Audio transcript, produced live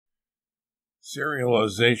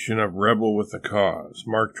Serialization of Rebel with a Cause,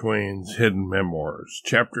 Mark Twain's Hidden Memoirs,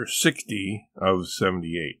 Chapter 60 of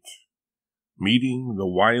 78. Meeting the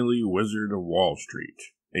Wiley Wizard of Wall Street,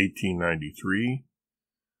 1893,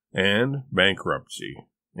 and Bankruptcy,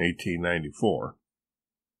 1894.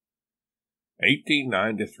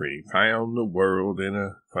 1893 found the world in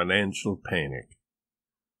a financial panic.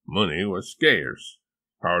 Money was scarce,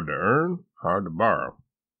 hard to earn, hard to borrow.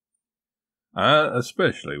 I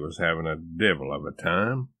especially was having a devil of a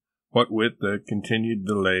time, what with the continued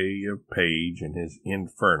delay of Page and his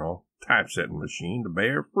infernal typesetting machine to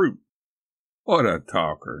bear fruit. What a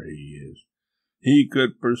talker he is. He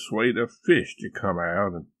could persuade a fish to come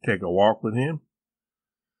out and take a walk with him.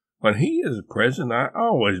 When he is present, I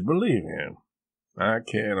always believe him. I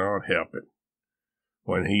cannot help it.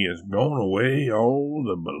 When he is gone away, all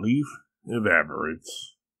the belief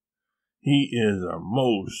evaporates. He is a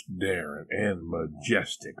most daring and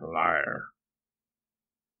majestic liar.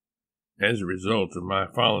 As a result of my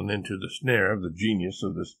falling into the snare of the genius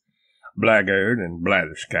of this blackguard and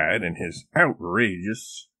blatherskite and his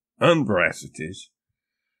outrageous unveracities,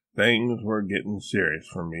 things were getting serious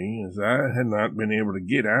for me, as I had not been able to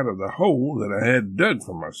get out of the hole that I had dug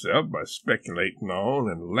for myself by speculating on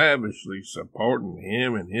and lavishly supporting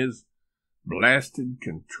him and his blasted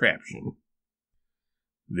contraption.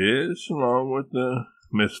 This, along with the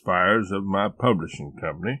misfires of my publishing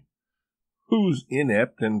company, whose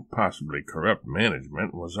inept and possibly corrupt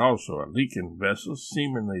management was also a leaking vessel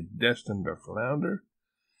seemingly destined to flounder,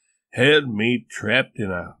 had me trapped in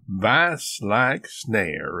a vice-like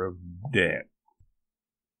snare of debt.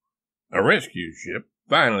 A rescue ship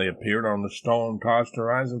finally appeared on the storm-tossed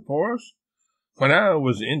horizon for us when I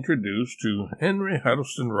was introduced to Henry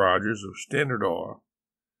Huddleston Rogers of Standard Oil.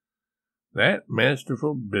 That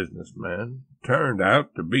masterful businessman turned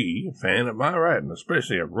out to be a fan of my writing,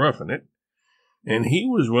 especially of Roughing It, and he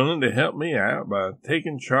was willing to help me out by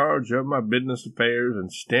taking charge of my business affairs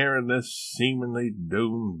and steering this seemingly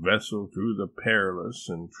doomed vessel through the perilous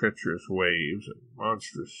and treacherous waves and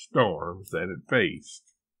monstrous storms that it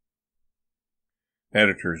faced.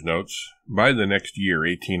 Editor's notes. By the next year,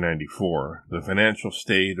 1894, the financial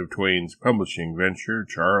state of Twain's publishing venture,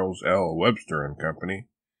 Charles L. Webster and Company,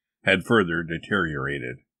 had further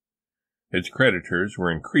deteriorated. Its creditors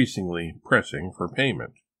were increasingly pressing for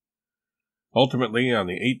payment. Ultimately, on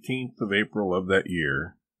the 18th of April of that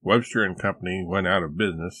year, Webster and Company went out of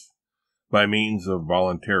business by means of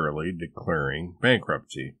voluntarily declaring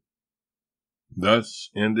bankruptcy.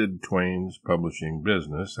 Thus ended Twain's publishing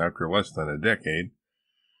business after less than a decade,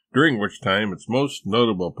 during which time its most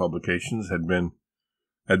notable publications had been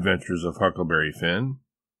Adventures of Huckleberry Finn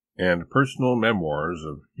and Personal Memoirs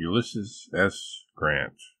of Ulysses S.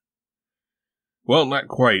 Grant. Well, not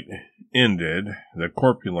quite ended. The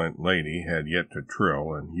corpulent lady had yet to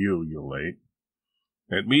trill and ululate.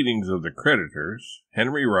 At meetings of the creditors,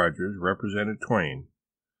 Henry Rogers represented Twain.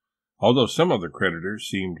 Although some of the creditors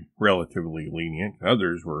seemed relatively lenient,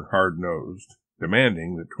 others were hard-nosed,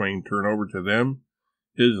 demanding that Twain turn over to them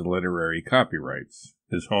his literary copyrights,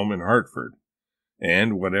 his home in Hartford,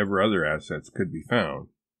 and whatever other assets could be found.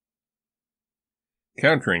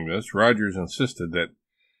 Countering this, Rogers insisted that,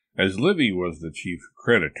 as Livy was the chief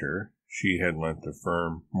creditor, she had lent the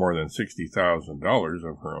firm more than $60,000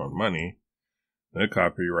 of her own money, the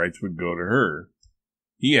copyrights would go to her.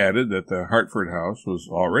 He added that the Hartford house was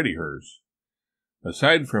already hers.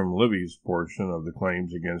 Aside from Livy's portion of the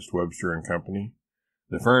claims against Webster and Company,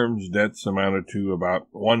 the firm's debts amounted to about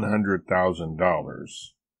 $100,000.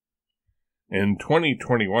 In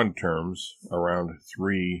 2021 terms, around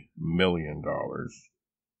 $3 million.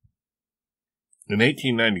 In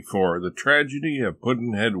 1894, The Tragedy of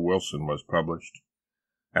Pudd'nhead Wilson was published,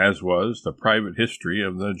 as was The Private History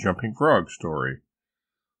of the Jumping Frog Story,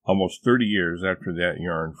 almost 30 years after that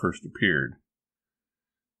yarn first appeared.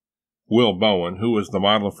 Will Bowen, who was the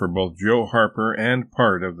model for both Joe Harper and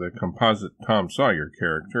part of the composite Tom Sawyer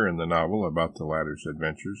character in the novel about the latter's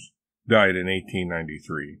adventures, died in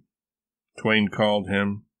 1893. Twain called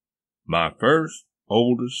him, "my first,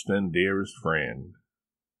 oldest, and dearest friend."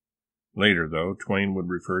 Later, though, Twain would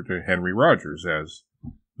refer to Henry Rogers as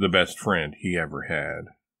the best friend he ever had.